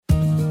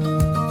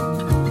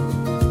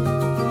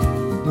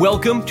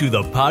Welcome to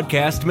the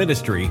podcast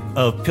ministry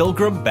of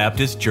Pilgrim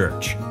Baptist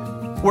Church.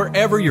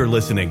 Wherever you're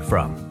listening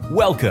from,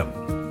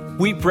 welcome.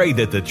 We pray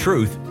that the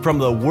truth from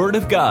the Word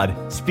of God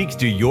speaks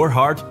to your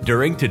heart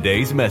during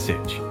today's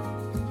message.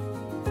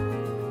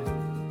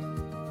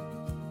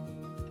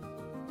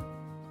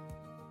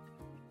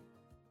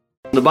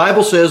 The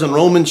Bible says in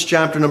Romans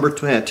chapter number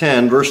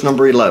 10, verse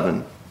number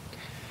 11,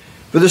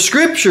 "For the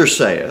Scripture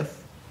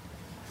saith,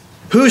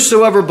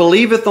 Whosoever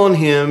believeth on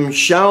him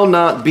shall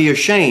not be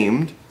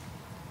ashamed,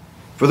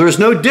 for there is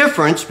no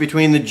difference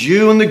between the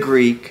Jew and the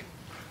Greek,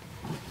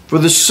 for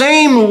the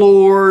same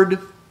Lord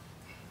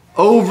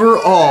over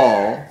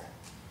all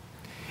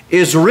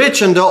is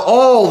rich unto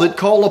all that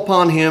call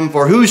upon him,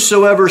 for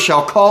whosoever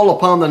shall call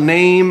upon the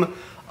name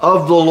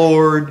of the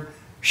Lord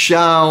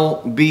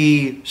shall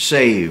be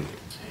saved."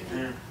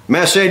 May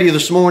I say to you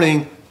this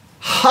morning,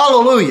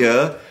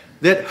 hallelujah,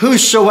 that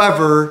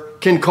whosoever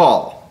can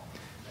call.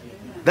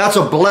 That's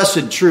a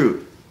blessed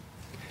truth.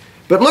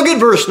 But look at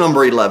verse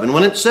number 11.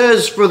 When it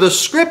says, "For the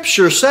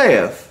Scripture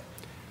saith,"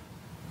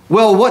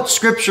 well, what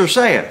Scripture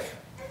saith?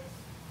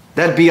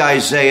 That'd be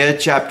Isaiah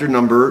chapter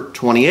number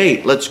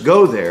 28. Let's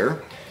go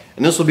there.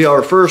 And this will be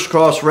our first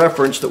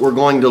cross-reference that we're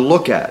going to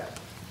look at.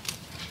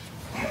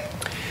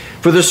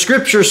 "For the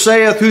Scripture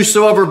saith,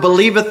 Whosoever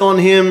believeth on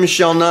him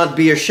shall not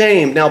be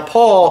ashamed." Now,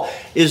 Paul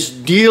is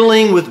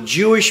dealing with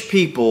Jewish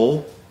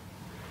people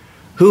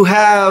who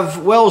have,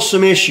 well,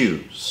 some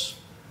issues.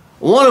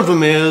 One of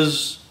them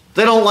is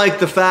they don't like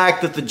the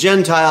fact that the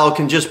Gentile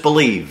can just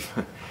believe.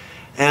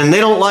 And they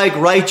don't like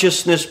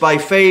righteousness by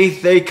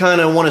faith. They kind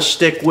of want to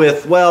stick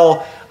with,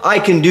 well, I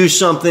can do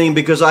something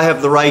because I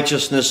have the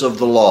righteousness of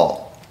the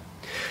law.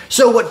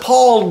 So what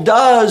Paul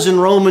does in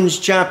Romans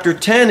chapter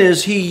 10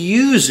 is he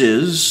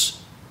uses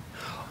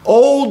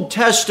Old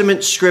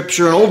Testament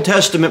scripture and Old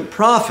Testament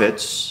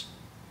prophets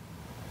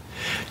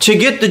to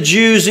get the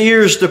Jews'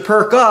 ears to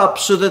perk up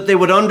so that they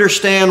would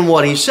understand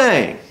what he's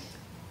saying.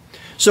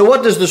 So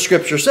what does the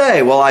Scripture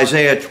say? Well,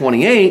 Isaiah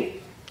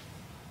 28,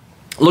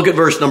 look at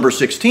verse number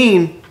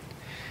 16.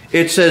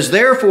 It says,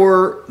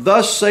 "Therefore,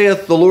 thus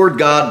saith the Lord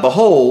God,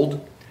 Behold,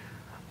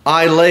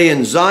 I lay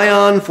in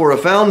Zion for a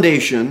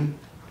foundation,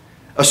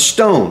 a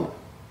stone,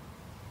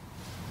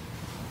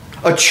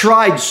 a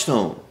tried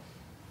stone,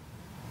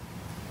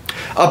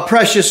 a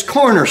precious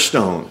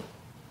cornerstone,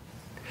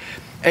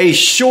 a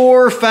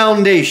sure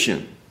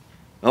foundation."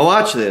 Now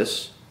watch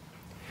this.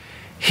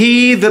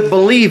 "He that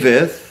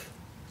believeth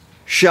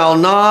shall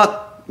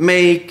not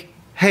make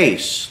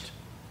haste."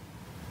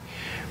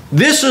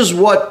 This is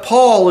what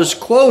Paul is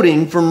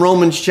quoting from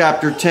Romans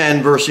chapter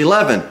 10, verse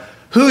 11.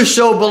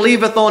 "Whoso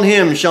believeth on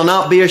him shall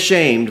not be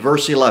ashamed,"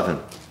 verse 11.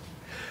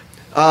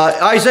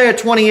 Isaiah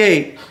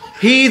 28,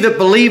 "He that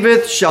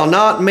believeth shall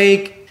not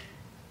make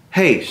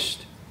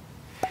haste."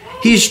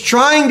 He's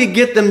trying to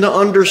get them to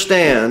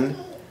understand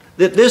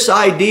that this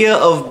idea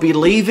of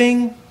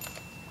believing,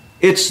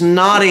 it's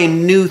not a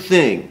new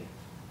thing.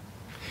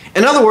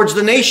 In other words,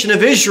 the nation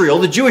of Israel,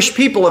 the Jewish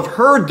people, have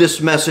heard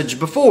this message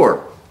before.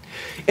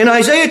 In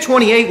Isaiah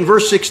 28 and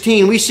verse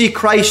 16, we see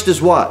Christ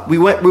as what? We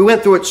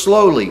went through it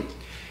slowly.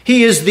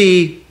 He is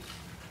the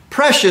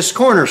precious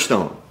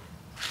cornerstone.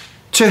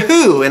 To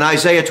who in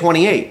Isaiah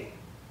 28?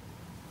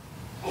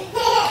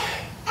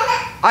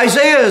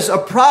 Isaiah is a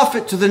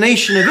prophet to the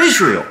nation of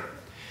Israel.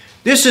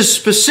 This is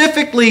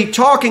specifically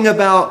talking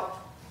about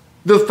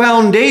the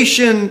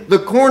foundation, the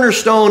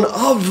cornerstone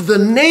of the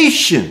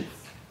nation.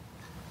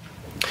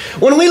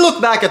 When we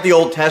look back at the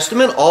Old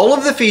Testament, all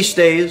of the feast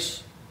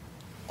days,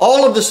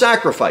 all of the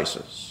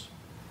sacrifices,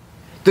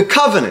 the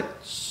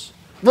covenants,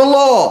 the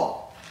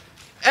law,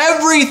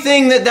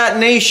 everything that that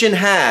nation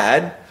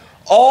had,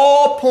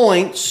 all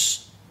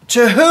points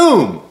to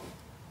whom?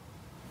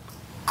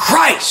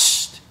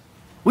 Christ.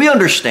 We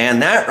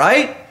understand that,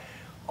 right?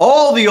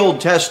 All the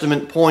Old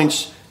Testament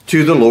points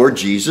to the Lord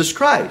Jesus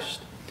Christ.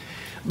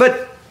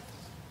 But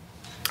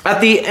at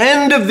the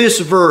end of this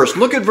verse,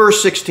 look at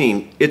verse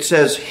 16. It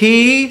says,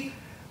 "He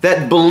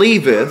that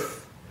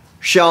believeth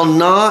shall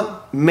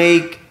not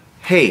make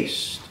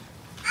haste."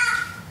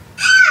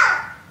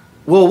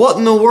 Well, what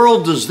in the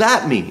world does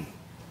that mean?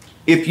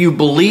 If you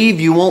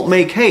believe, you won't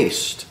make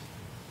haste.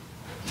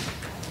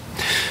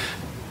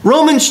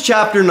 Romans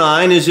chapter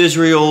 9 is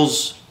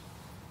Israel's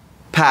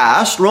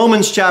past.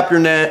 Romans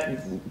chapter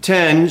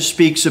 10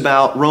 speaks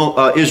about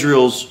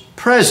Israel's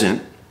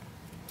present.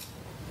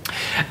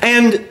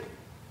 And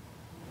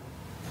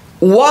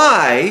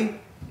why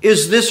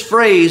is this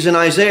phrase in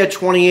Isaiah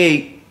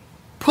 28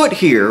 put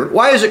here?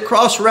 Why is it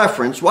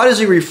cross-referenced? Why does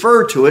he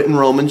refer to it in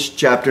Romans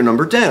chapter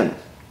number 10?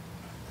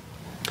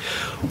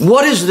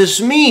 What does this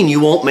mean, you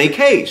won't make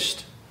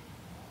haste?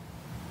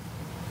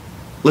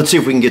 Let's see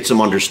if we can get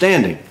some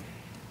understanding.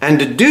 And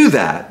to do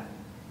that,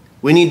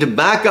 we need to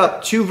back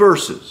up 2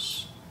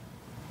 verses.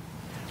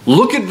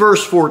 Look at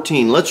verse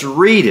 14. Let's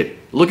read it.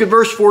 Look at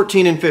verse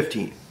 14 and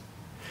 15.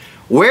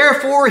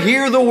 "Wherefore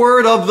hear the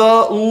word of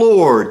the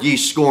Lord, ye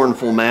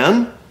scornful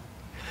men,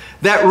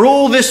 that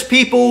rule this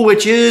people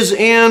which is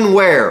in"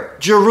 where?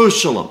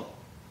 Jerusalem.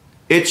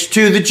 It's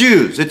to the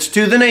Jews. It's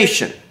to the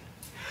nation.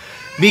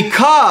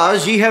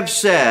 Because ye have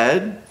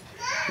said,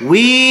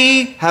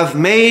 we have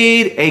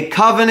made a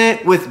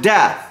covenant with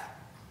death,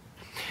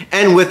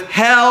 and with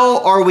hell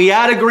are we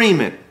at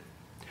agreement.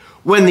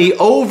 When the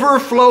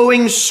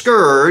overflowing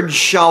scourge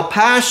shall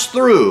pass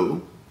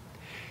through,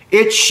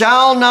 it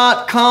shall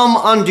not come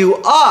unto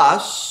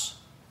us,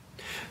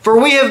 for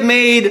we have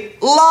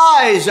made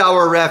lies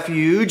our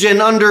refuge,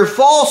 and under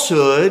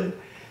falsehood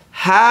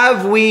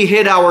have we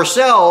hid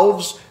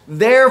ourselves.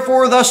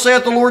 Therefore, thus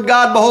saith the Lord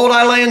God, behold,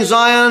 I lay in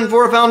Zion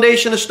for a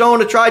foundation, a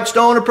stone, a tried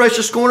stone, a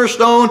precious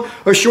cornerstone,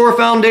 a sure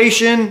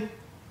foundation.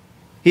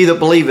 He that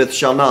believeth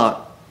shall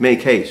not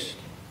make haste.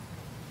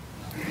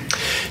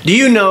 Do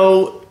you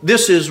know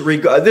this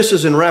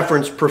is in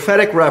reference,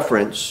 prophetic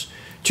reference,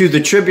 to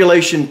the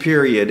tribulation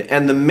period,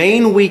 and the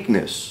main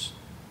weakness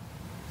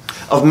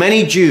of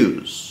many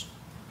Jews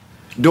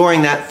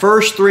during that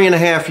first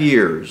 3.5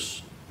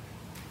 years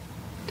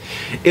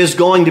is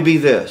going to be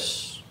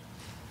this.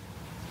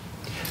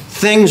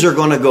 Things are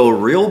going to go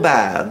real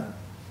bad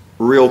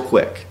real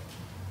quick.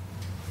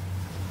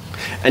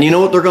 And you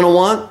know what they're going to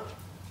want?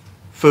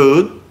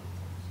 Food,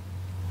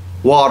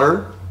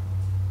 water,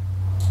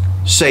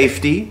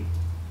 safety,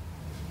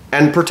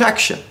 and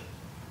protection.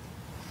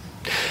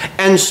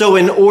 And so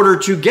in order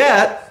to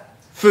get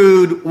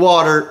food,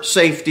 water,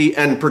 safety,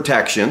 and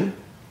protection,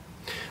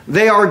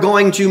 they are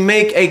going to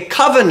make a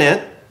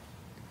covenant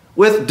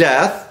with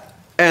death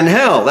and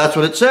hell. That's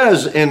what it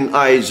says in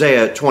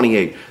Isaiah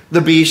 28.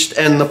 The beast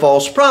and the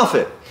false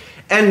prophet.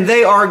 And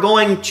they are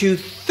going to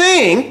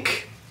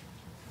think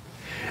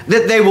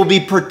that they will be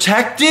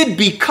protected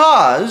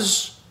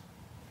because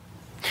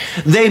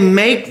they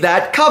make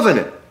that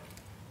covenant.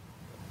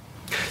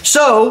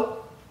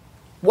 So,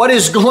 what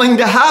is going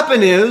to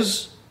happen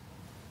is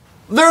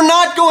they're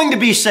not going to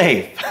be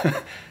safe.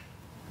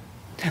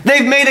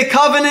 They've made a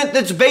covenant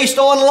that's based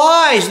on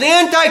lies. The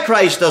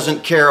Antichrist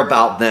doesn't care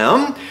about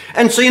them.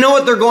 And so you know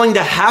what they're going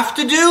to have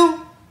to do?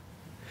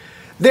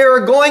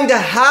 They're going to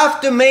have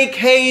to make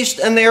haste,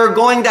 and they are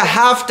going to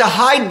have to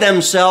hide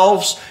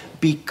themselves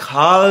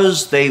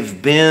because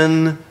they've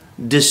been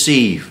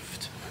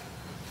deceived.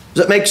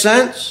 Does that make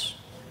sense?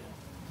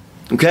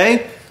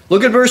 Okay?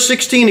 Look at verse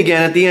 16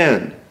 again at the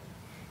end.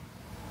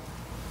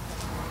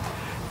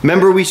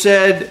 Remember we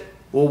said,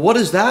 well, what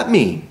does that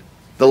mean?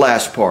 The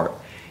last part.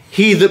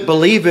 He that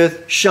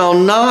believeth shall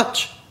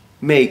not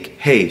make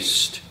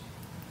haste.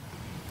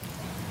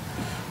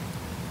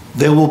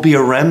 There will be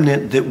a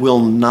remnant that will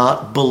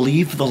not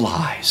believe the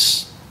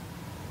lies.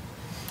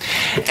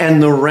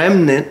 And the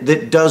remnant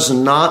that does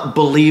not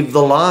believe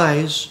the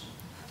lies,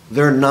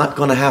 they're not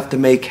going to have to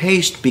make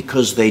haste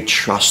because they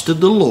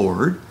trusted the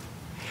Lord,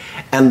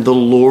 and the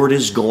Lord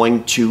is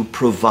going to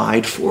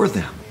provide for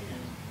them.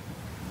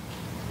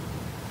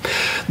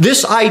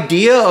 This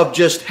idea of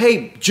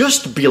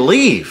just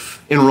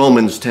believe in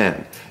Romans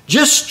 10.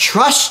 Just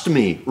trust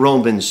me,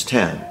 Romans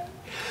 10.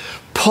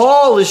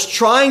 Paul is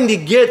trying to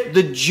get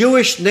the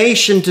Jewish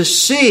nation to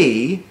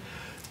see,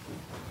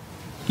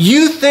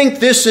 you think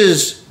this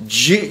is,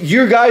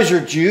 you guys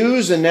are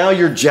Jews and now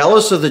you're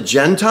jealous of the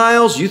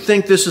Gentiles? You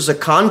think this is a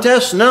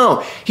contest?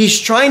 No. He's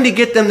trying to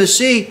get them to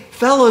see,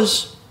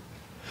 fellas,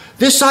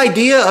 this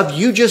idea of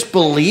you just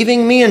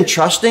believing me and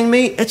trusting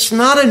me, it's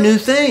not a new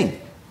thing.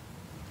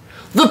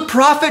 The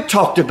prophet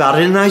talked about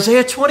it in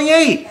Isaiah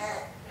 28.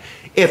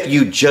 If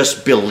you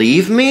just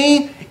believe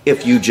me,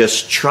 if you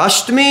just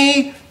trust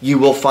me, you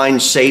will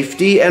find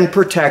safety and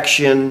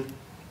protection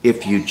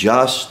if you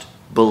just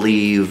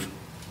believe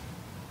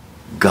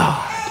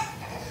God.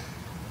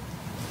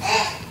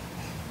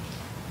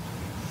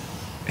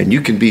 And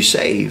you can be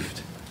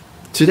saved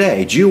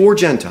today, Jew or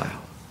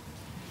Gentile,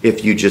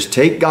 if you just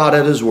take God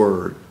at His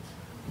word,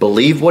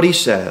 believe what He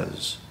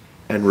says,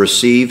 and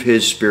receive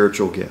His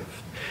spiritual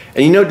gift.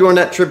 And you know, during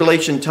that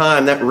tribulation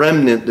time, that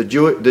remnant,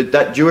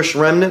 that Jewish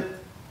remnant,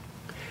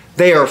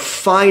 they are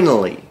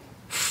finally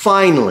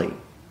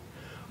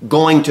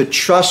going to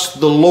trust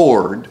the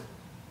Lord,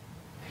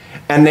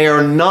 and they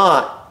are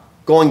not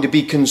going to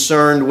be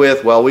concerned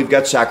with, well, we've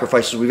got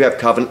sacrifices, we've got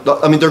covenant.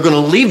 I mean, they're going to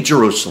leave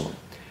Jerusalem.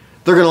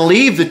 They're going to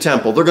leave the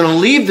temple. They're going to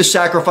leave the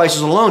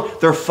sacrifices alone.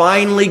 They're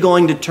finally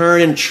going to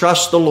turn and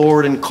trust the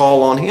Lord and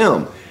call on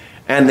Him.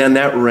 And then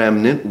that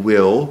remnant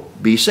will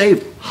be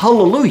saved.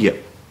 Hallelujah.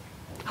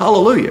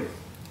 Hallelujah.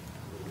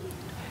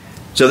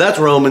 So that's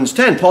Romans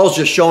 10. Paul's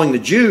just showing the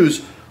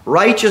Jews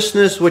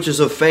righteousness, which is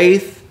of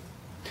faith.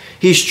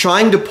 He's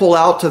trying to pull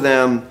out to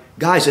them,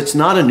 guys, it's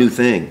not a new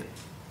thing.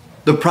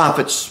 The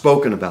prophet's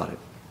spoken about it.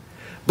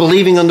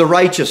 Believing unto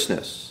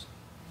righteousness,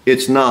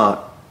 it's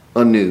not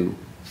a new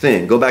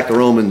thing. Go back to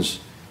Romans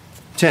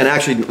 10.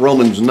 Actually,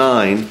 Romans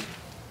 9.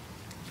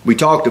 We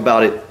talked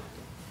about it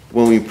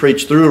when we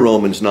preached through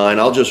Romans 9.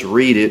 I'll just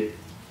read it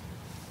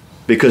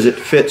because it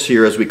fits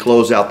here as we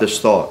close out this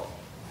thought.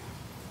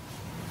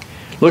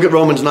 Look at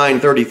Romans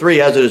 9:33.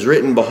 As it is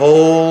written,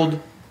 behold,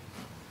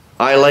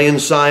 I lay in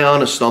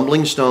Sion a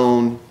stumbling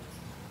stone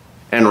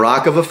and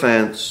rock of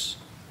offense,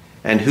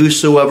 and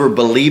whosoever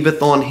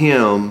believeth on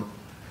Him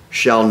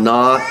shall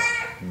not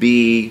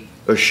be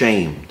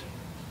ashamed.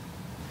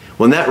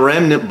 When that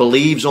remnant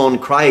believes on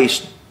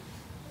Christ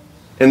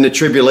in the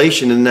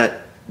tribulation, in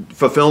that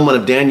fulfillment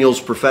of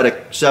Daniel's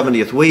prophetic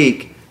 70th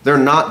week, they're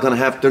not going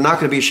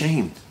to be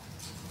ashamed.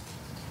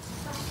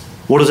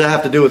 What does that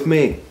have to do with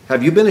me?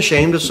 Have you been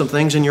ashamed of some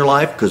things in your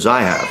life? Because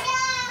I have.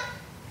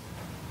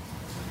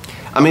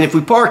 I mean, if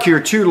we park here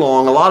too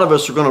long, a lot of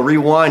us are going to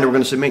rewind and we're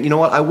going to say, man, you know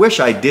what? I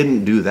wish I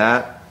didn't do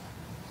that.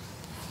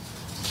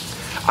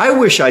 I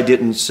wish I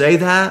didn't say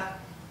that.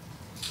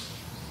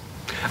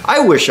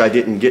 I wish I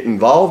didn't get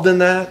involved in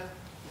that.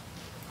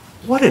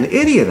 What an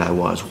idiot I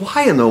was.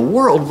 Why in the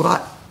world would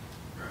I?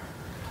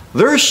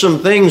 There's some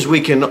things we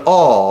can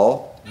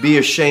all be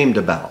ashamed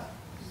about.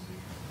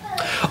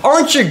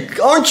 Aren't you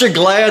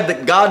glad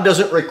that God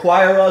doesn't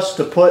require us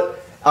to put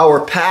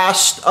our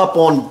past up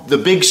on the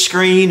big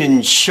screen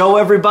and show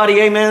everybody,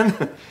 amen?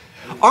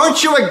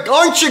 Aren't you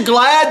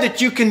glad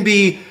that you can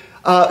be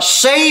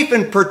safe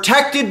and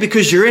protected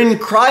because you're in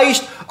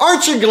Christ?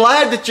 Aren't you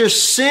glad that your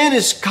sin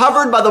is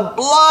covered by the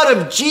blood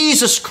of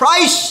Jesus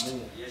Christ?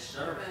 Yes,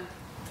 sir.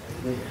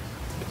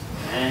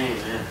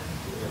 Amen.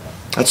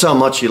 That's how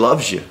much He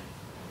loves you.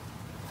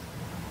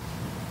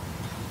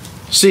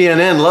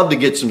 CNN love to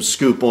get some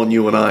scoop on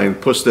you and I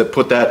and post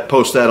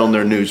that on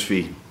their news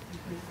feed.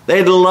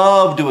 They'd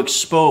love to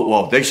expose.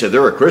 Well, they said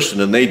they're a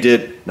Christian and they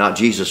did not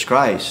Jesus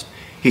Christ.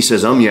 He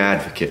says, I'm your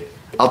advocate.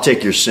 I'll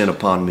take your sin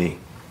upon me.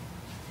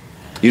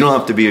 You don't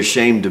have to be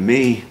ashamed of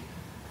me.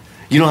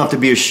 You don't have to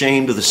be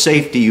ashamed of the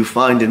safety you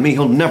find in me.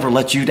 He'll never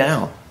let you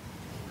down.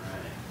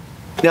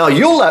 Now,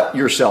 you'll let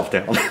yourself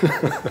down.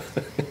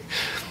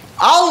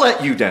 I'll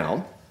let you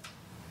down.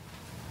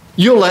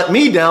 You'll let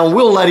me down.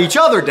 We'll let each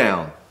other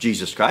down.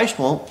 Jesus Christ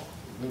won't.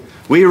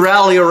 We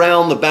rally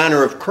around the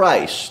banner of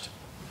Christ,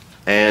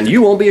 and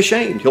you won't be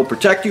ashamed. He'll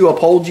protect you,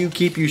 uphold you,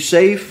 keep you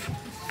safe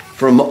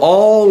from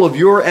all of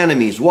your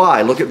enemies.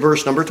 Why? Look at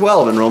verse number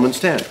 12 in Romans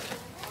 10.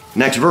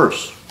 Next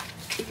verse.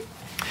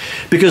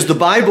 Because the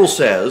Bible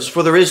says,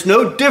 for there is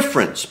no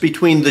difference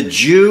between the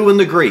Jew and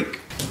the Greek.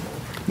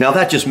 Now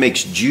that just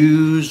makes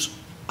Jews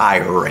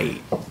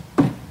irate.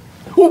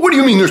 Well, what do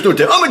you mean there's no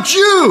difference? I'm a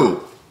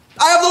Jew.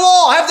 I have the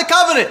law. I have the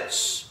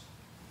covenants.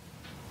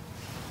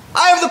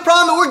 I have the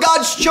promise. We're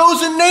God's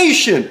chosen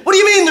nation. What do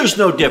you mean there's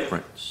no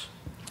difference?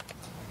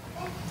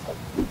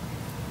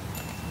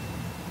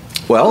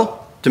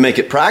 Well, to make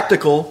it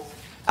practical,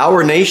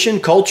 our nation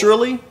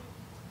culturally,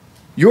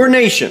 your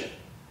nation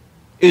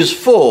is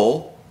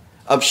full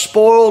of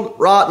spoiled,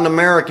 rotten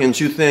Americans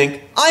who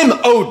think, I'm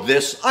owed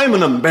this. I'm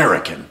an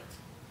American.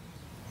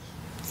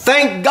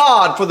 Thank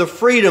God for the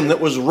freedom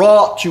that was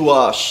wrought to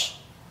us,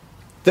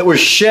 that was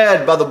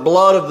shed by the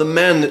blood of the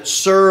men that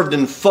served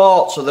and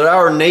fought so that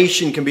our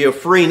nation can be a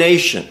free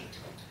nation.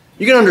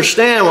 You can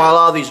understand why a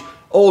lot of these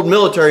old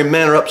military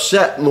men are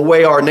upset in the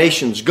way our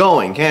nation's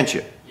going, can't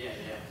you?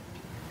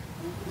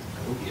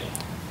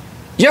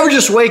 You ever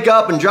just wake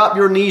up and drop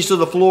your knees to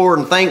the floor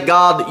and thank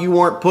God that you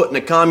weren't put in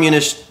a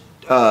communist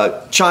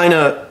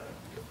China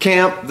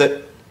camp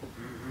that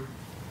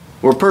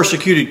where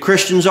persecuted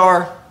Christians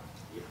are?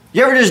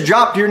 You ever just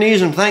drop your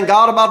knees and thank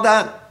God about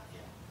that?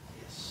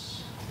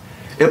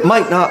 It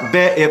might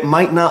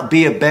not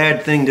be a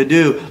bad thing to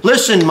do.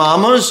 Listen,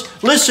 mamas.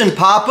 Listen,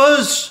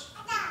 papas.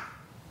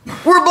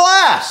 We're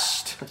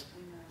blessed.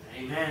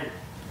 Amen.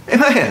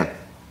 Amen.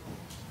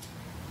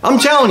 I'm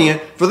telling you,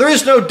 for there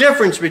is no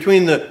difference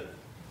between the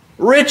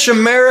rich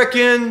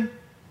American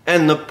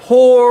and the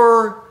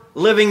poor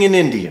living in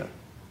India.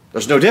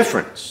 There's no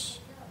difference.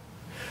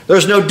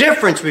 There's no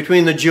difference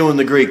between the Jew and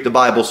the Greek, the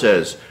Bible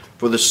says.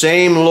 For the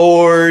same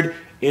Lord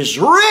is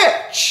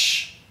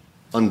rich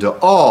unto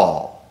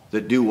all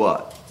that do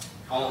what?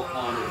 Call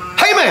upon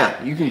Him.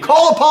 Amen. You can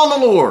call upon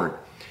the Lord,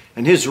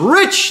 and His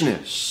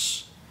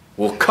richness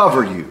will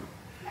cover you.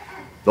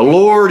 The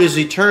Lord is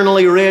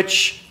eternally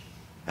rich,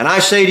 and I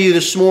say to you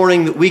this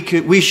morning that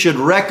we should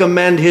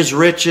recommend His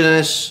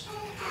richness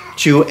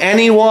to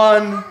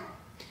anyone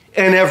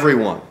and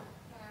everyone.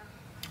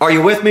 Are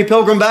you with me,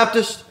 Pilgrim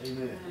Baptist?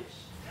 Amen.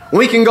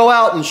 We can go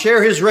out and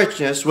share His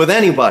richness with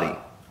anybody.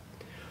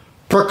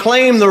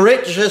 Proclaim the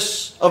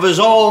richness of His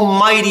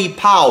almighty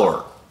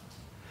power.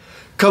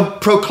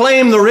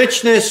 Proclaim the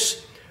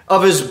richness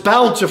of His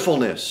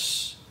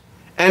bountifulness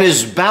and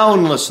His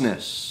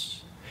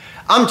boundlessness.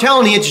 I'm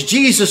telling you, it's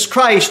Jesus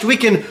Christ. We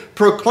can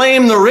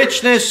proclaim the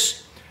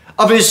richness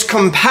of His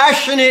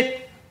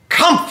compassionate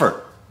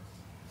comfort.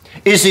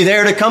 Is He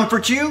there to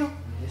comfort you?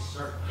 Yes,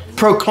 sir.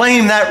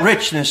 Proclaim that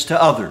richness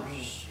to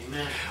others.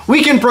 Amen.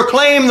 We can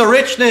proclaim the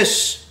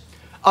richness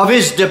of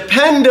His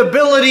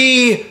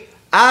dependability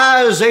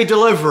as a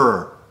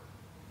deliverer.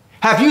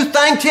 Have you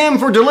thanked Him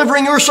for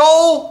delivering your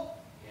soul?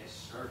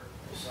 Yes, sir.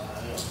 Yes, I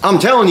have. I'm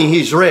telling you,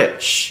 He's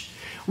rich.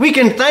 We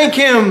can thank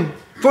Him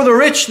for the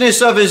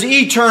richness of His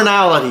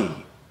eternality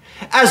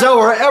as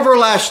our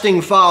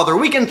everlasting Father.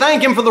 We can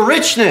thank Him for the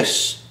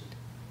richness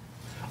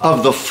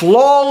of the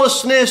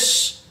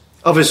flawlessness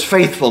of His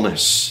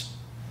faithfulness.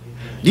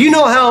 Do you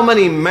know how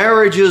many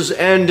marriages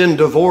end in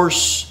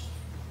divorce?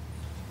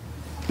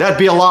 That'd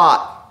be a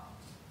lot.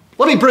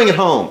 Let me bring it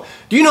home.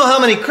 Do you know how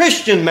many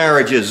Christian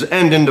marriages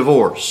end in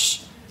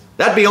divorce?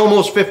 That'd be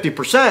almost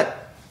 50%.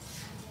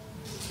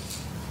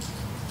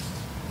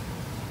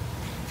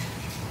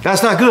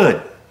 That's not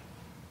good.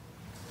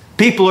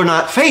 People are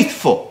not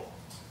faithful.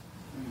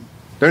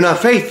 They're not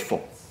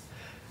faithful.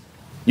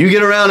 You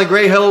get around a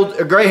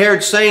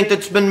gray-haired saint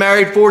that's been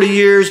married 40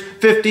 years,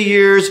 50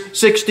 years,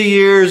 60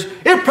 years.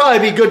 It'd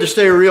probably be good to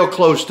stay real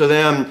close to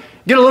them.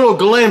 Get a little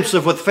glimpse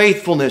of what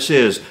faithfulness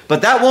is.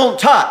 But that won't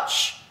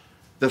touch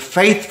the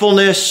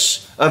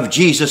faithfulness of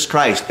Jesus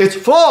Christ. It's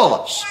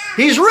flawless.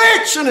 He's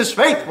rich in His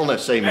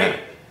faithfulness. Amen.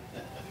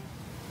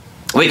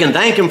 We can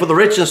thank Him for the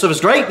richness of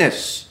His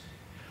greatness,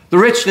 the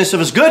richness of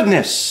His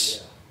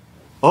goodness.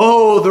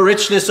 Oh, the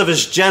richness of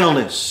His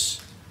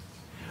gentleness.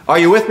 Are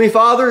you with me,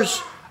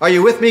 fathers? Are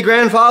you with me,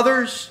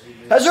 grandfathers?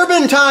 Has there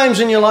been times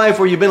in your life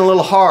where you've been a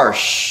little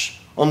harsh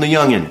on the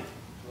youngin'?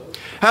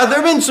 Have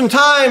there been some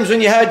times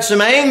when you had some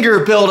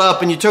anger build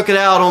up and you took it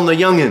out on the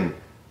youngin'?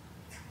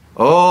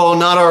 Oh,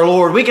 not our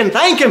Lord. We can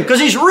thank Him because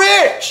He's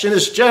rich in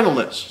His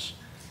gentleness.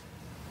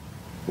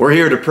 We're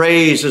here to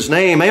praise His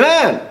name.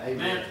 Amen.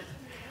 Amen.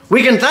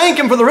 We can thank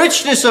Him for the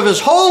richness of His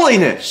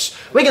holiness.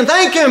 We can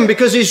thank Him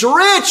because He's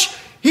rich.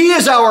 He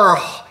is our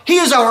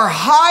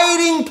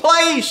hiding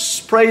place.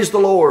 Praise the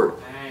Lord.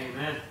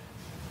 Amen.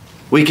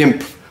 We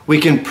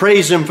can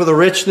praise Him for the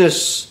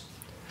richness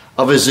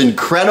of His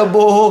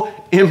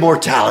incredible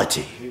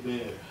immortality.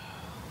 Amen.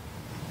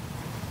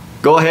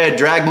 Go ahead,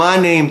 drag my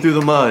name through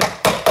the mud.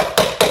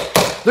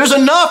 There's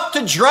enough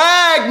to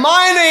drag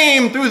my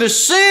name through the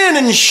sin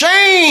and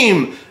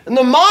shame and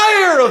the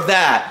mire of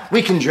that.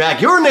 We can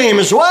drag your name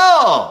as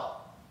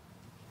well.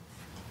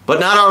 But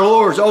not our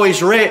Lord's. Oh,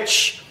 He's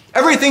rich.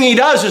 Everything He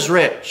does is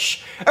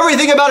rich.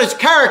 Everything about His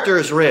character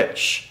is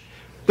rich.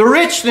 The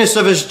richness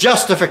of His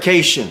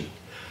justification.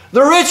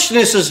 The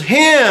richness is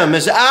Him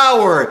as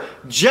our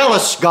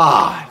jealous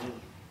God.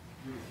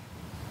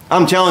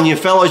 I'm telling you,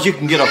 fellows, you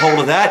can get a hold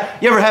of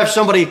that. You ever have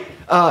somebody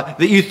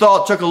that you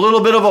thought took a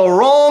little bit of a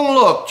wrong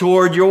look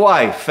toward your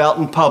wife out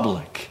in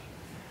public?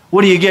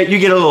 What do you get? You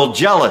get a little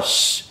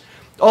jealous.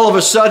 All of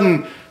a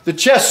sudden, the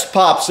chest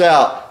pops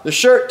out. The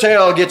shirt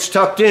tail gets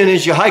tucked in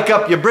as you hike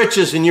up your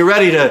britches and you're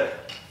ready to...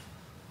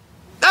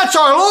 That's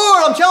our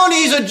Lord. I'm telling you,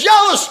 He's a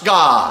jealous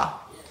God.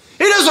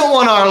 He doesn't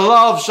want our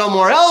love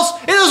somewhere else.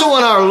 He doesn't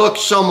want our look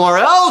somewhere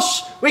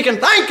else. We can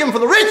thank Him for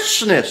the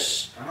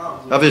richness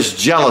of His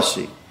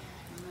jealousy.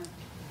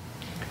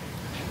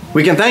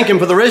 We can thank Him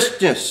for the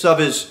richness of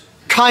His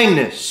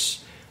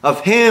kindness,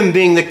 of Him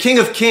being the King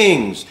of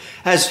Kings,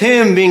 as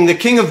Him being the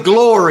King of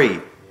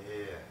glory.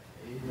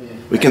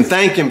 We can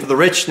thank Him for the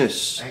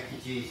richness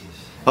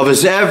of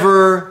His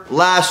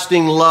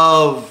everlasting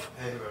love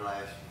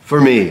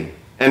for me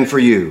and for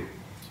you.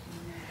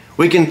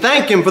 We can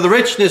thank Him for the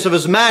richness of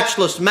His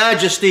matchless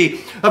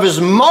majesty, of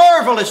His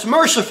marvelous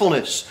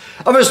mercifulness,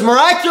 of His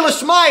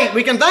miraculous might.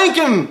 We can thank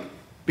Him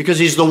because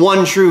He's the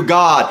one true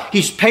God.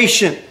 He's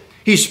patient.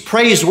 He's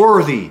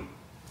praiseworthy.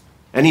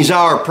 And He's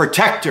our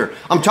protector.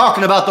 I'm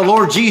talking about the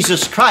Lord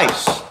Jesus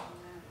Christ.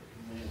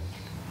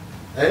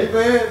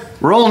 Amen.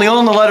 We're only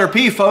on the letter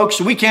P, folks,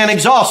 so we can't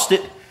exhaust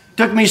it.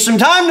 Took me some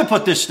time to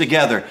put this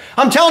together.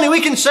 I'm telling you,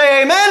 we can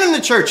say amen in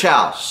the church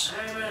house.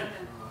 Amen.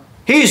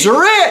 He's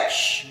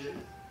rich.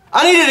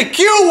 I needed a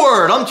Q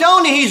word. I'm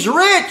telling you, He's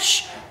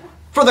rich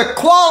for the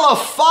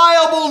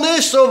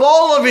qualifiableness of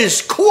all of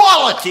His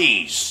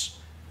qualities.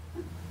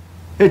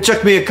 It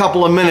took me a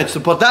couple of minutes to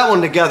put that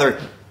one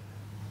together.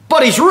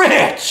 But He's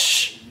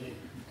rich.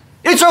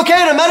 It's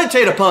okay to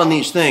meditate upon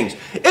these things.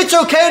 It's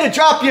okay to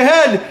drop your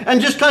head and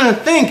just kind of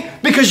think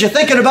because you're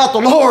thinking about the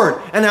Lord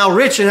and how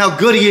rich and how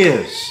good He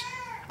is.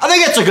 I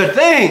think it's a good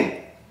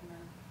thing.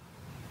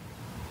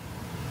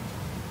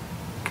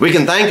 We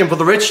can thank Him for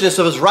the richness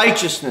of His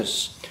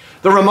righteousness,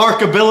 the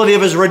remarkability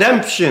of His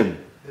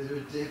redemption.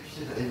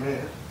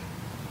 Amen.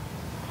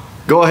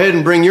 Go ahead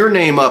and bring your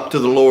name up to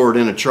the Lord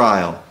in a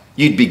trial.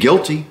 You'd be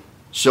guilty.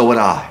 So would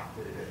I.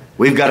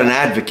 We've got an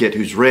advocate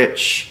who's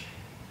rich.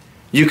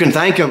 You can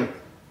thank Him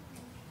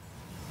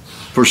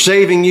for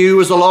saving you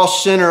as a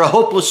lost sinner, a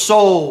hopeless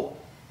soul,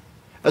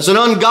 as an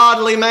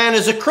ungodly man,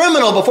 as a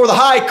criminal before the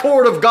high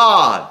court of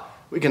God.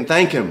 We can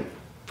thank Him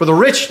for the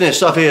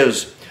richness of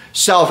His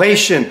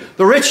salvation,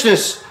 the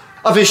richness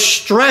of His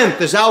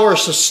strength as our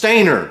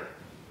sustainer.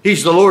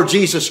 He's the Lord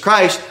Jesus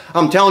Christ.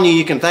 I'm telling you,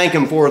 you can thank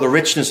Him for the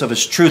richness of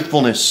His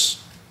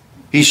truthfulness.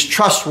 He's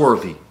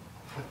trustworthy.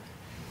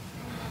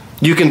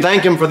 You can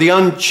thank Him for the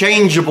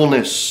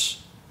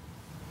unchangeableness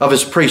of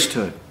His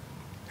priesthood.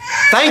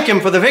 Thank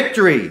Him for the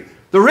victory,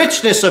 the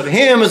richness of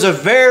Him as a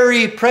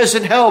very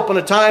present help in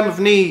a time of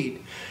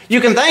need.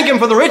 You can thank Him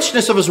for the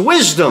richness of His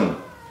wisdom,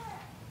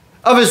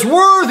 of His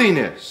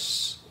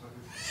worthiness,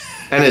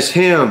 and as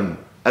Him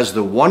as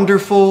the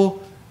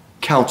wonderful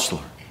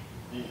Counselor.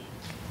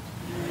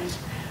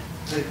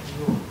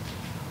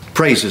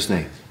 Praise His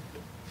name.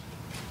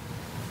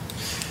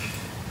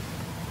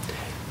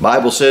 The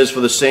Bible says,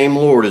 for the same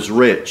Lord is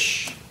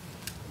rich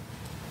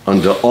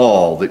unto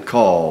all that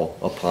call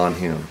upon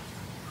Him.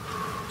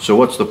 So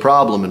what's the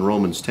problem in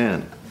Romans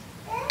 10?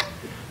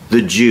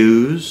 The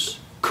Jews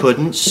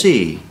couldn't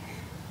see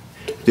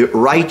that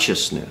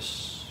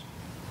righteousness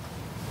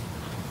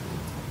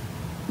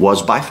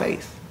was by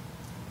faith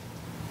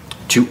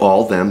to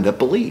all them that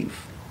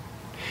believe.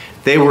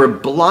 They were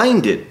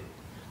blinded.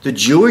 The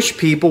Jewish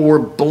people were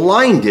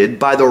blinded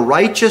by the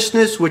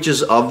righteousness which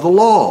is of the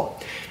law.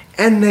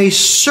 And they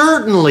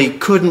certainly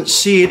couldn't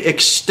see it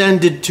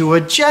extended to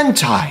a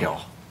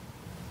Gentile.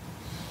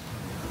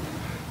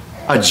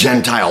 A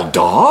Gentile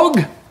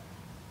dog?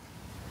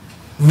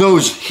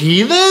 Those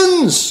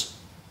heathens?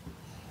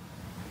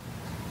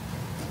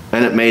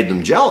 And it made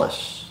them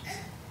jealous.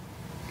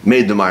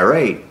 Made them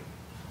irate.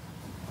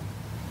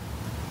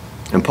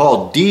 And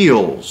Paul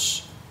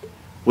deals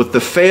with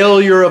the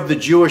failure of the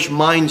Jewish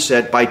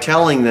mindset by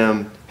telling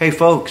them, hey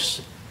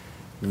folks,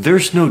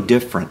 there's no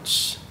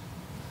difference.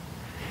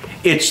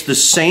 It's the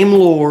same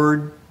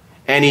Lord,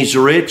 and He's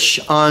rich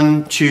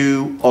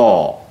unto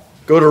all.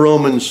 Go to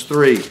Romans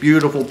 3.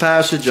 Beautiful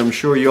passage. I'm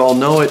sure you all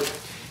know it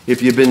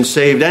if you've been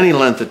saved any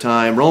length of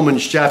time.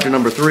 Romans chapter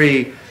number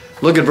 3.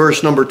 Look at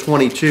verse number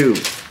 22.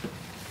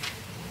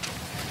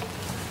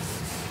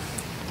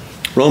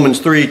 Romans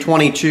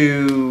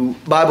 3:22.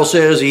 Bible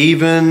says,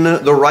 even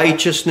the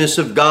righteousness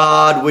of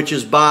God, which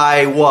is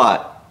by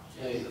what?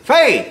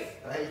 Faith.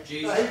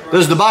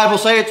 Does the Bible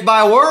say it's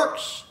by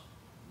works?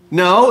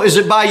 No. Is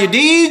it by your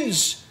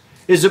deeds?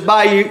 Is it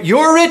by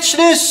your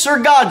richness or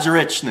God's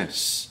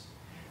richness?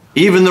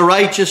 Even the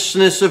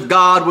righteousness of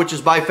God, which is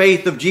by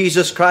faith of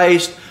Jesus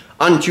Christ,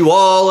 unto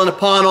all and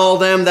upon all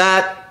them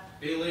that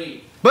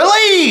believe.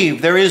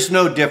 Believe! There is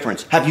no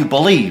difference. Have you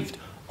believed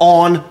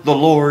on the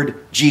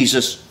Lord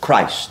Jesus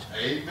Christ?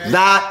 Amen.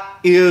 That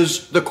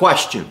is the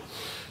question.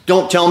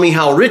 Don't tell me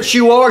how rich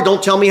you are.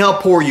 Don't tell me how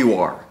poor you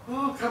are.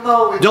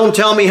 Don't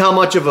tell me how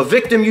much of a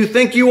victim you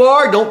think you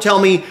are. Don't tell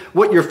me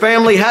what your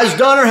family has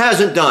done or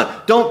hasn't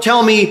done. Don't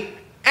tell me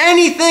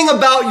anything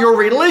about your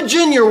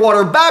religion, your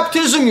water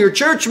baptism, your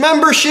church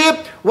membership.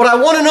 What I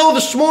want to know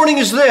this morning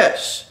is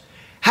this.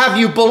 Have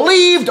you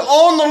believed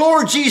on the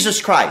Lord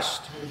Jesus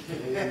Christ?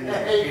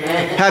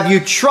 Have you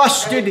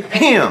trusted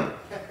Him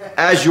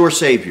as your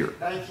Savior?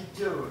 Thank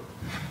you,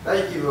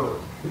 Thank you, Lord.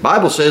 The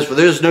Bible says, for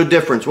there is no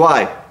difference.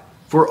 Why?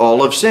 For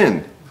all have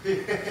sinned.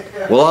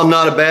 Well, I'm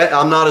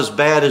not as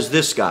bad as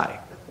this guy.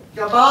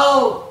 Come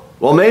on.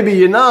 Well, maybe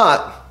you're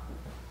not.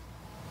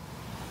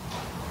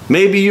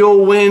 Maybe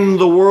you'll win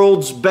the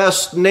world's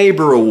best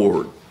neighbor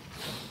award.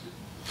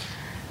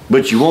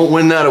 But you won't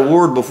win that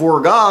award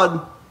before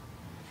God.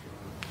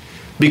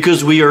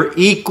 Because we are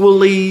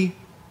equally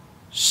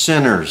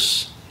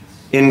sinners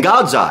in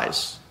God's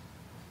eyes.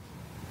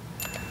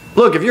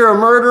 Look, if you're a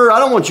murderer, I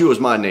don't want you as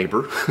my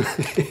neighbor.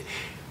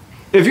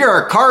 If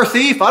you're a car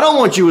thief, I don't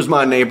want you as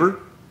my neighbor.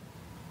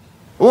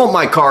 I want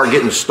my car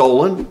getting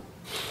stolen.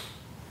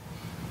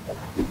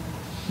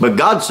 But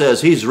God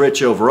says He's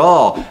rich over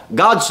all.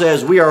 God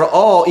says we are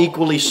all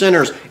equally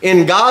sinners.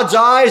 In God's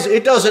eyes,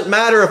 it doesn't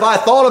matter if I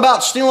thought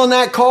about stealing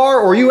that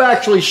car or you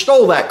actually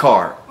stole that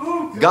car.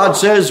 God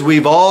says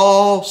we've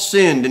all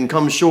sinned and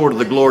come short of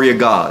the glory of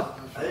God.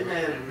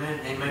 Amen.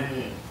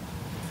 Amen.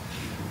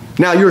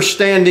 Now your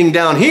standing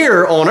down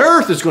here on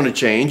earth is going to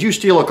change. You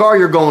steal a car,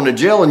 you're going to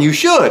jail, and you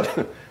should.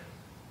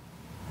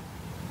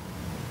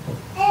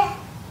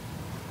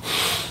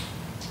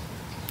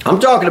 I'm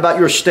talking about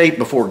your state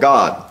before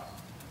God.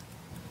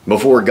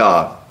 Before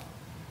God.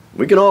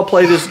 We can all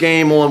play this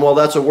game on, well,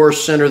 that's a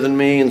worse sinner than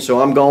me, and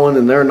so I'm going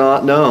and they're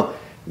not. No.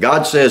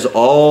 God says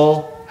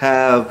all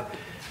have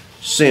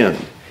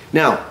sinned.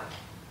 Now,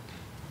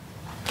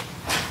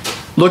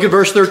 look at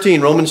verse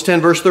 13. Romans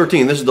 10, verse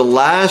 13. This is the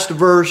last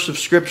verse of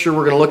Scripture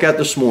we're going to look at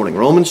this morning.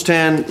 Romans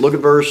 10, look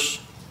at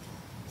verse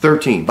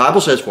 13.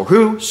 Bible says, for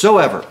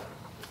whosoever.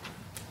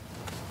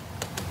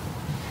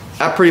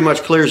 That pretty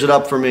much clears it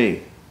up for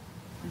me.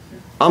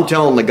 I'm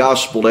telling the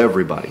gospel to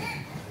everybody.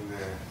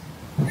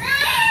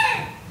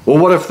 Well,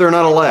 what if they're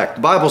not elect?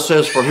 The Bible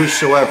says for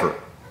whosoever.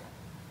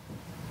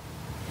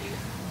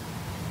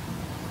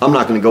 I'm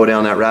not going to go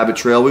down that rabbit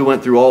trail. We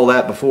went through all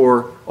that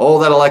before. All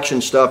that election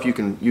stuff, you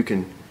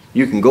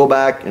can go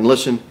back and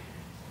listen.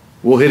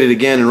 We'll hit it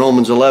again in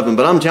Romans 11.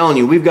 But I'm telling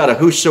you, we've got a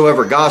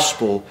whosoever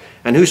gospel.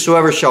 And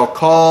whosoever shall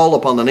call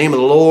upon the name of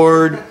the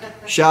Lord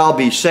shall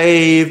be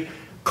saved.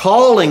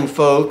 Calling,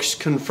 folks,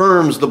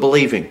 confirms the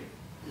believing.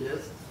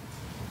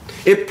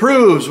 It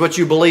proves what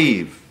you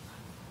believe.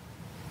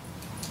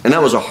 And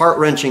that was a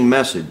heart-wrenching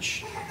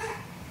message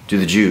to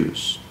the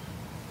Jews.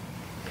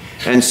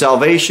 And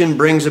salvation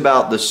brings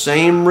about the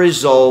same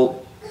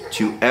result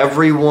to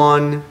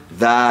everyone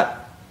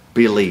that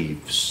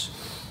believes.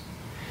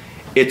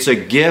 It's a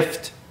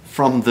gift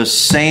from the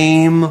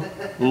same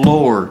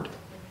Lord.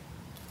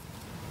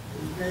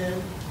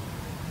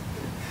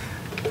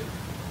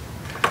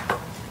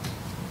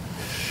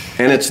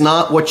 And it's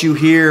not what you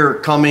hear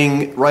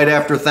coming right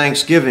after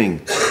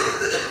Thanksgiving.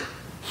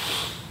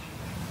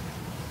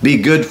 Be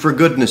good for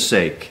goodness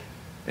sake,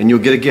 and you'll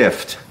get a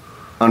gift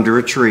under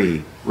a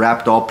tree,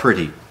 wrapped all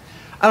pretty.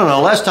 I don't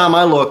know, last time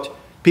I looked,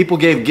 people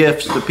gave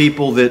gifts to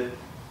people that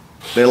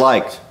they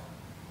liked.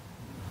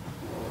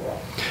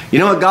 You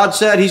know what God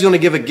said? He's going to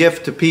give a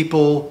gift to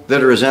people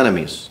that are his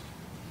enemies.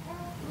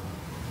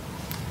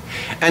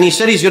 And he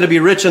said he's going to be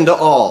rich unto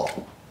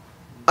all.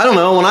 I don't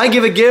know, when I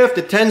give a gift,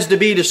 it tends to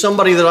be to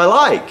somebody that I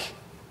like.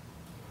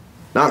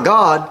 Not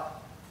God.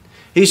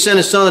 He sent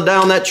his son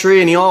down that tree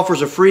and he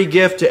offers a free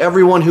gift to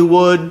everyone who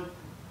would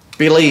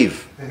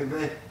believe.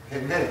 Amen.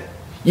 Amen.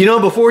 You know,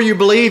 before you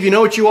believe, you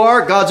know what you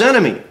are? God's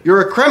enemy.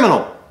 You're a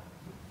criminal.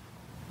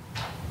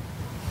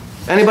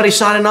 Anybody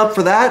signing up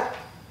for that?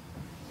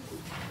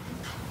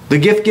 The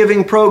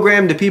gift-giving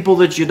program to people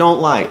that you don't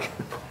like.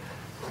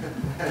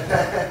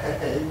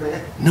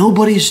 Amen.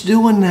 Nobody's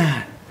doing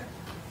that.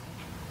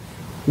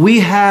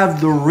 We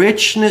have the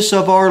richness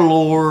of our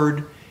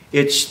Lord.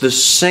 It's the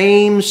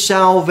same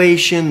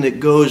salvation that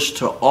goes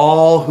to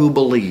all who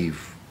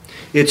believe.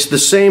 It's the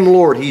same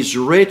Lord. He's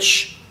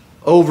rich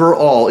over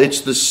all.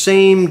 It's the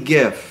same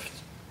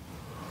gift.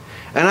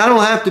 And I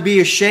don't have to be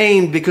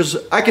ashamed, because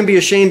I can be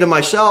ashamed of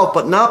myself,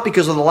 but not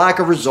because of the lack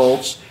of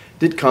results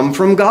that come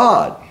from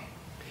God.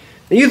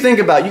 And you think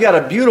about it, you got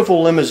a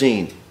beautiful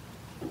limousine.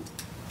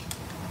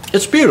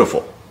 It's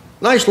beautiful.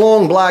 Nice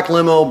long black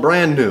limo,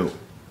 brand new.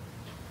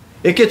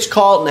 It gets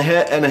caught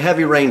in a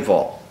heavy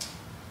rainfall.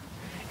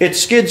 It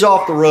skids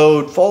off the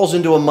road, falls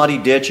into a muddy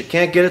ditch. It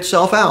can't get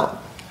itself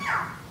out.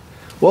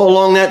 Well,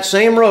 along that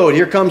same road,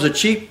 here comes a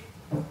cheap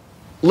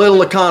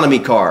little economy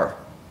car,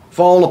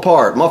 falling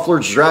apart,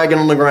 mufflers dragging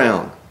on the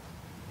ground.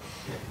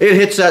 It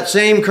hits that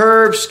same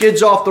curve,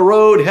 skids off the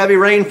road, heavy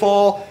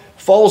rainfall,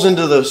 falls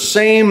into the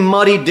same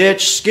muddy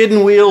ditch,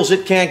 skidding wheels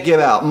it can't get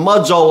out.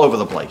 Mud's all over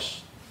the place.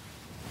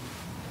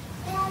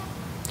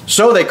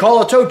 So they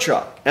call a tow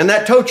truck, and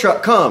that tow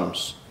truck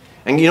comes.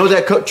 And you know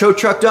what that tow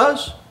truck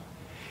does?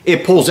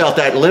 It pulls out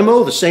that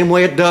limo the same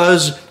way it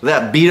does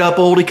that beat-up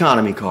old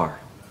economy car.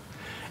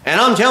 And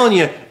I'm telling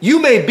you, you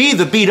may be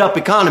the beat-up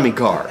economy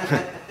car.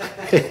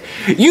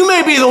 You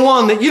may be the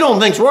one that you don't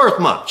think's worth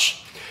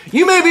much.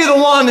 You may be the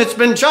one that's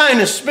been trying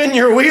to spin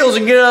your wheels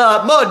and get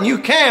out of that mud, and you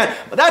can't.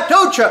 But that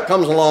tow truck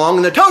comes along,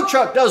 and the tow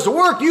truck does the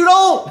work. You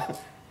don't.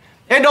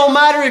 It don't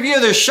matter if you're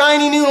the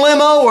shiny new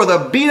limo or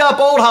the beat-up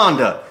old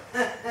Honda.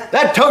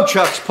 That tow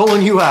truck's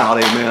pulling you out,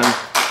 amen.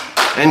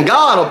 And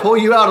God will pull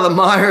you out of the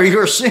mire of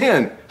your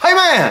sin.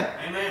 Amen.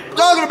 Amen. I'm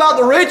talking about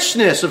the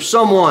richness of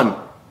someone.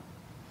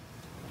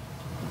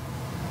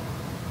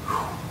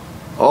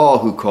 All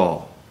who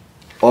call.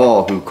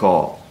 All who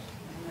call.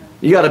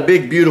 You got a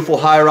big, beautiful,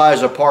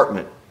 high-rise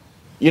apartment.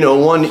 You know,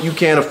 one that you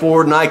can't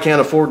afford and I can't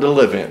afford to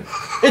live in.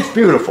 It's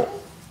beautiful.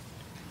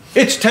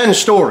 It's 10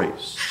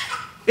 stories.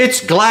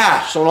 It's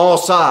glass on all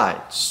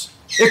sides.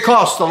 It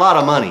costs a lot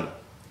of money.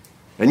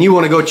 And you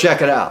want to go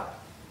check it out.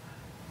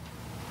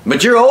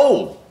 But you're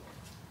old.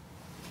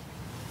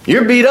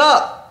 You're beat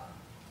up.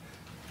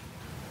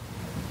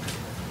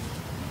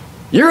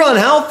 You're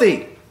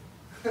unhealthy.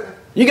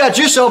 You got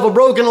yourself a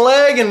broken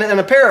leg and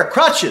a pair of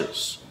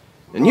crutches.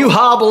 And you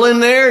hobble in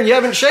there and you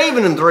haven't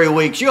shaven in 3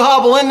 weeks. You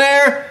hobble in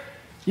there,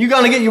 you're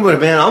going to get,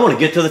 man, I want to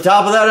get to the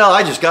top of that hill.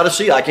 I just got to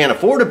see it. I can't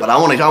afford it, but I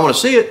want to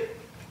see it.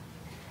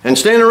 And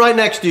standing right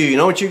next to you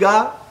know what you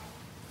got?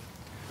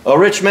 A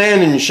rich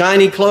man in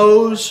shiny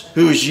clothes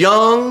who's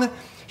young,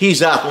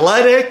 he's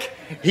athletic,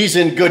 he's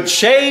in good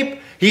shape,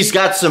 he's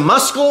got some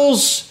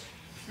muscles.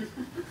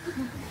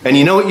 And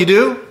you know what you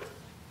do?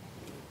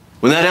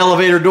 When that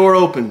elevator door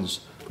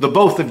opens, the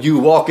both of you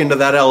walk into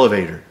that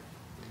elevator.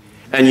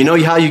 And you know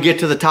how you get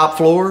to the top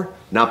floor?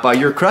 Not by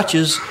your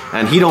crutches,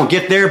 and he don't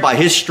get there by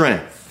his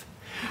strength.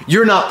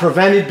 You're not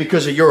prevented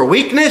because of your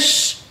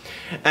weakness,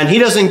 and he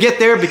doesn't get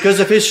there because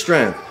of his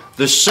strength.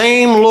 The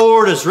same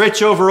Lord is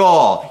rich over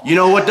all. You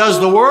know what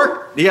does the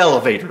work? The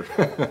elevator.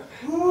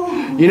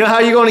 You know how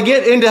you're going to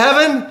get into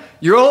heaven?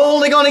 You're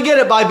only going to get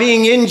it by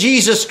being in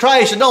Jesus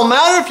Christ. It don't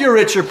matter if you're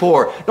rich or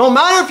poor. It don't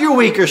matter if you're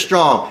weak or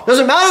strong. It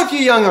doesn't matter if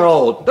you're young or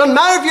old. It doesn't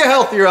matter if you're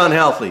healthy or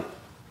unhealthy.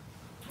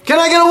 Can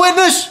I get a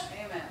witness?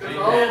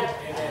 Amen.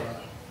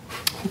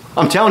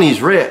 I'm telling you,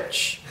 he's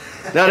rich.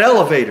 That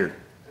elevator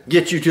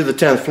gets you to the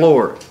 10th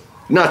floor.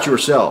 Not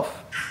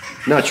yourself.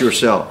 Not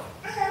yourself.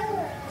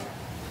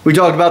 We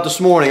talked about this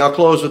morning. I'll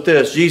close with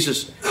this.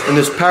 Jesus, in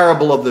this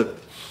parable of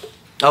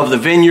the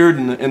vineyard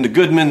and the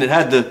goodman that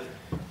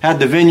had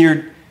the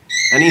vineyard,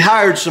 and he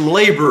hired some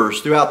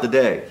laborers throughout the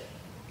day.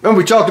 Remember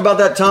we talked about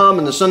that, Tom,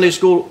 in the Sunday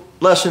school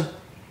lesson?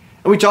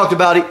 And we talked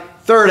about it.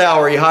 3rd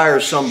hour, he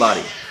hires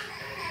somebody.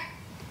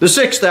 The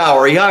 6th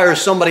hour, he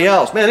hires somebody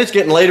else. Man, it's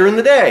getting later in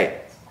the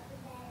day.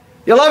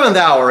 The 11th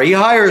hour, he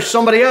hires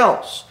somebody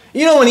else.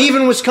 You know, when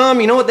even was come,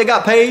 you know what they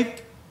got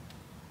paid?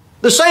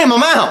 The same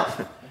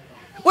amount.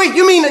 Wait,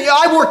 you mean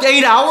I worked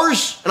 8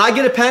 hours and I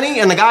get a penny,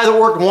 and the guy that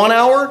worked 1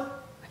 hour,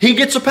 he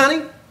gets a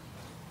penny?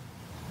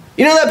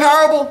 You know that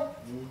parable?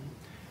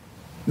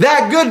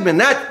 That goodman,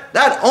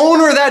 that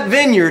owner of that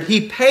vineyard,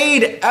 he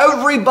paid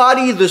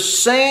everybody the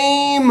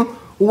same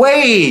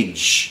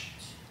wage.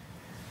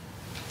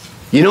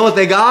 You know what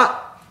they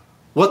got?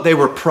 What they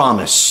were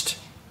promised.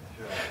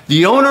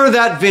 The owner of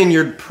that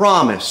vineyard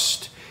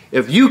promised,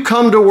 if you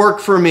come to work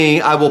for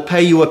me, I will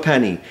pay you a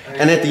penny.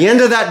 And at the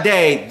end of that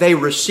day, they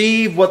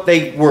receive what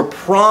they were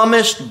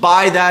promised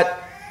by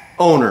that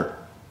owner.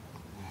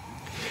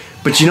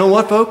 But you know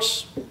what,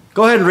 folks?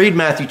 Go ahead and read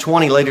Matthew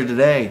 20 later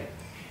today.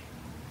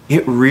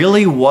 It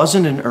really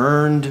wasn't an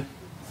earned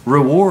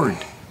reward.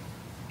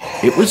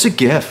 It was a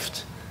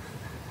gift.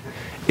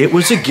 It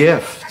was a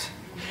gift.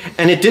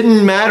 And it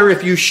didn't matter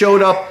if you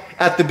showed up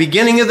at the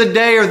beginning of the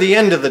day or the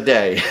end of the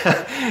day.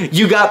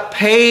 You got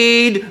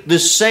paid the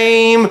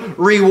same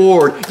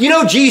reward. You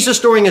know, Jesus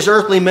during his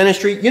earthly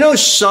ministry, you know,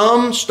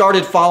 some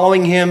started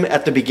following him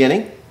at the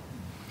beginning.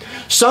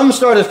 Some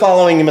started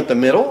following him at the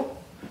middle.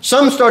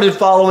 Some started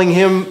following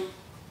him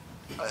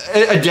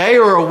a day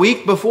or a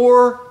week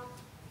before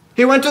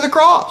he went to the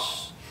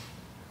cross.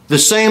 The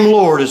same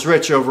Lord is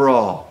rich over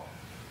all.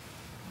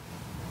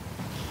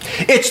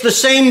 It's the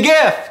same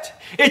gift.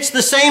 It's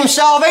the same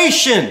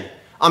salvation.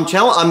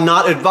 I'm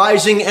not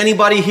advising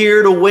anybody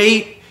here to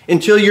wait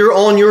until you're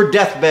on your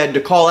deathbed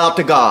to call out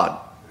to God.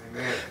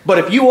 Amen. But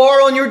if you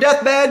are on your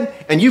deathbed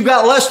and you've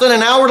got less than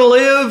an hour to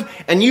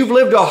live and you've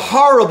lived a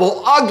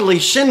horrible, ugly,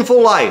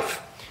 sinful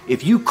life,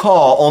 if you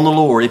call on the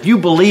Lord, if you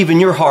believe in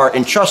your heart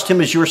and trust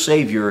Him as your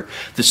Savior,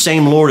 the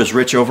same Lord is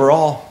rich over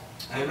all.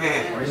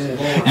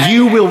 Amen.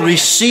 You will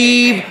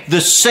receive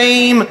the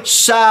same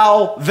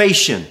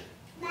salvation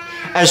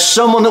as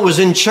someone that was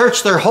in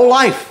church their whole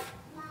life.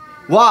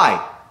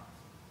 Why?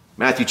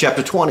 Matthew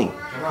chapter 20.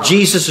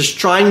 Jesus is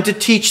trying to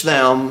teach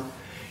them,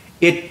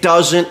 it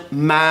doesn't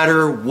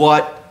matter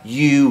what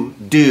you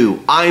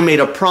do. I made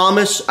a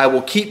promise. I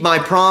will keep my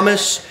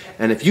promise.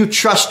 And if you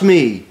trust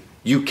me,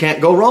 you can't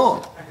go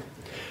wrong.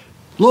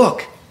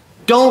 Look,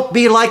 don't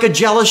be like a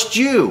jealous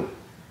Jew.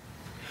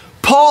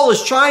 Paul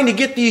is trying to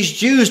get these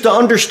Jews to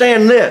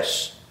understand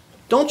this.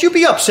 Don't you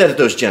be upset at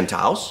those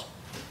Gentiles.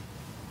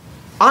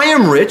 I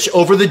am rich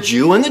over the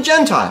Jew and the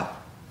Gentile.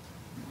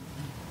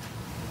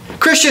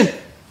 Christian,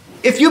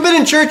 if you've been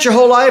in church your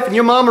whole life and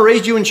your mama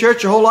raised you in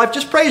church your whole life,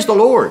 just praise the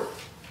Lord.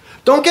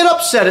 Don't get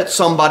upset at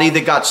somebody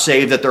that got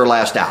saved at their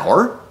last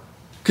hour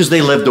because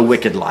they lived a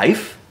wicked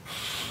life.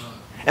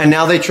 And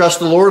now they trust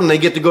the Lord and they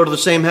get to go to the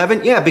same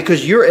heaven. Yeah,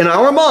 because you're in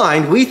our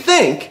mind, we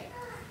think,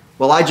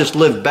 well, I just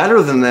lived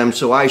better than them,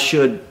 so I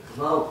should.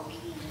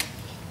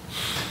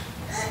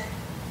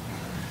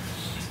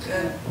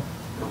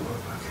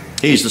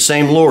 He's the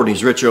same Lord.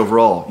 He's rich over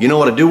all. You know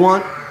what I do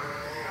want?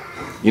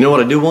 You know what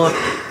I do want?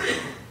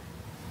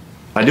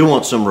 I do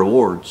want some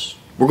rewards.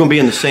 We're going to be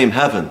in the same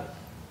heaven.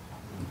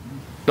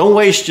 Don't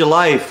waste your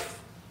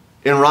life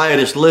in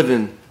riotous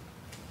living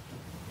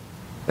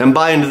and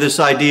buy into this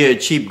idea of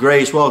cheap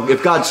grace. Well,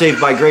 if God's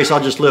saved by grace,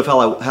 I'll just live how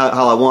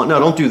I want. No,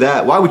 don't do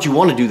that. Why would you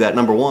want to do that,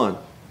 number one?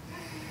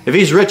 If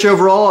He's rich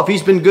over all, if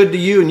He's been good to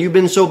you and you've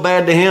been so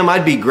bad to Him,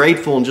 I'd be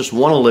grateful and just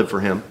want to live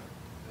for Him.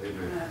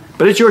 Amen.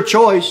 But it's your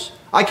choice.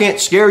 I can't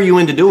scare you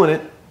into doing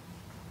it.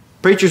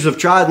 Preachers have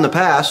tried in the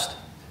past.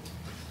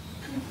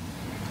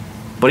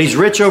 But He's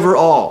rich over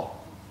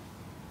all.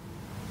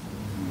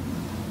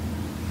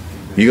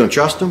 You going to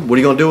trust Him? What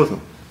are you going to do with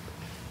Him?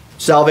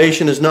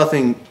 Salvation is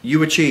nothing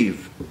you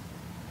achieve.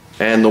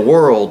 And the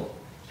world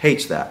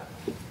hates that.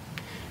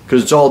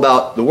 Because it's all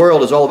about, the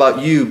world is all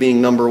about you being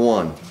number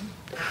one.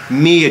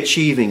 Me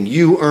achieving,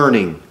 you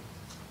earning.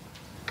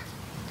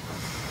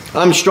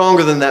 I'm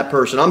stronger than that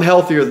person. I'm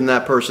healthier than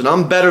that person.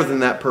 I'm better than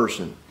that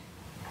person.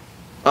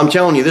 I'm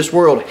telling you, this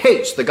world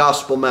hates the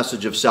gospel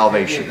message of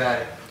salvation.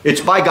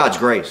 It's by God's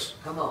grace.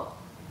 Come on.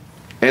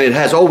 And it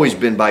has always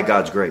been by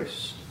God's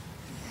grace.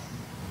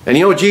 And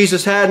you know what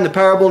Jesus had in the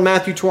parable in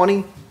Matthew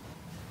 20?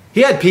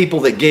 He had people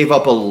that gave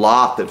up a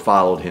lot that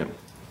followed Him.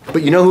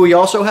 But you know who He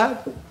also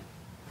had?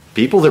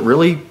 People that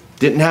really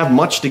didn't have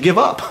much to give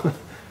up.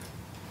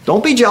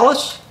 Don't be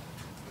jealous.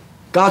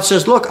 God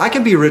says, look, I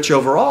can be rich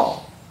over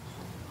all.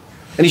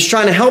 And He's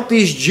trying to help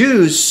these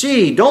Jews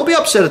see, don't be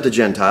upset at the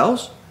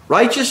Gentiles.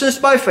 Righteousness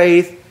by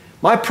faith.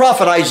 My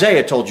prophet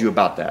Isaiah told you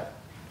about that.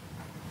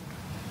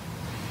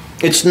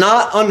 It's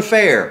not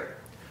unfair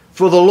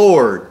for the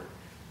Lord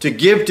to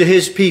give to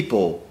His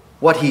people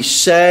what He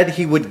said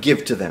He would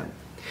give to them.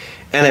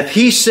 And if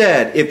He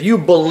said, if you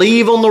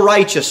believe on the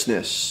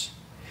righteousness,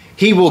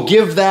 He will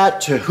give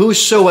that to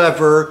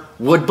whosoever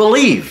would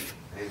believe.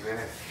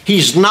 Amen.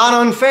 He's not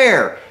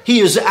unfair. He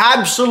is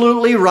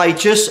absolutely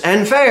righteous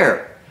and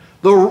fair.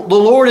 The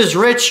Lord is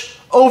rich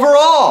over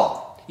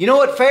all. You know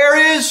what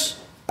fair is?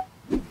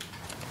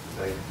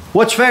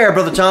 What's fair,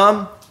 Brother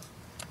Tom?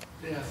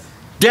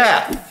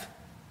 Death.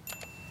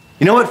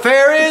 You know what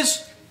fair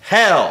is?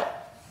 Hell.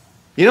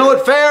 You know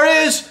what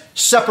fair is?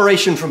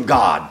 Separation from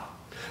God.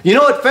 You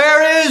know what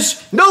fair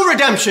is? No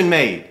redemption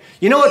made.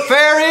 You know what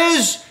fair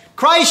is?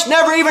 Christ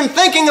never even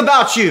thinking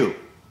about you.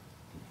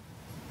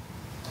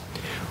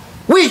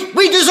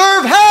 We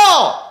deserve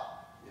hell.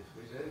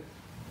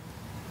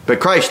 But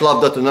Christ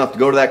loved us enough to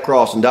go to that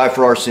cross and die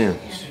for our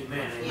sins.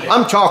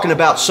 I'm talking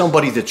about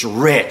somebody that's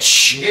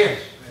rich.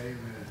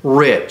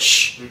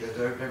 Rich.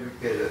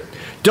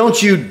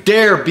 Don't you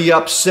dare be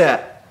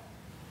upset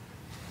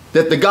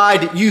that the guy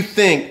that you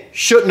think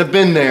shouldn't have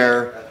been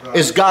there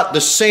has got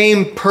the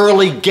same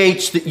pearly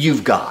gates that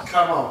you've got.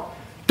 Come on.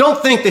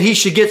 Don't think that he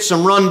should get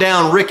some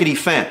rundown rickety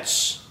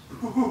fence.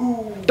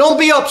 Don't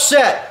be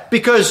upset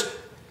because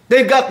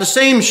they've got the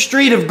same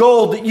street of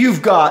gold that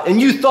you've got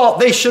and you thought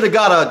they should have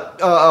got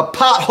a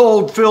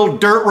pothole-filled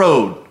dirt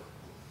road.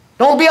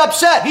 Don't be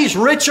upset. He's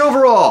rich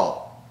overall.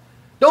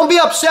 Don't be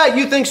upset.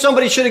 You think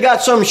somebody should have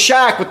got some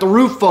shack with the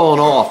roof falling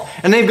off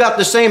and they've got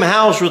the same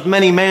house with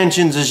many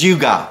mansions as you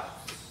got.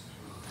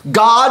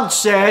 God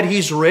said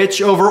he's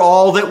rich over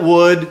all that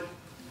would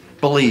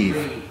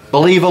believe.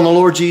 Believe on the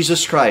Lord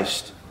Jesus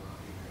Christ.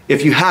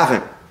 If you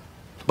haven't,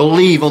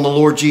 believe on the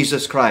Lord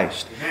Jesus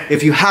Christ.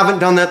 If you haven't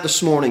done that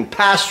this morning,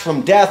 pass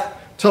from death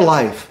to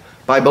life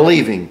by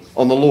believing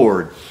on the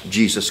Lord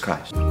Jesus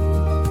Christ.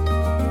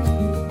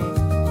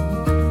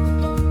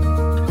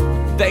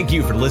 Thank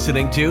you for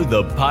listening to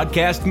the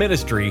podcast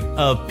ministry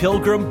of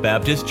Pilgrim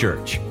Baptist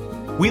Church.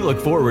 We look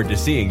forward to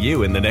seeing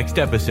you in the next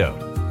episode.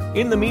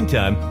 In the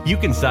meantime, you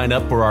can sign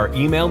up for our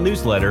email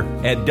newsletter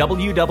at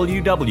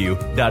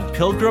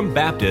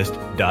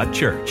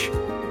www.pilgrimbaptist.church.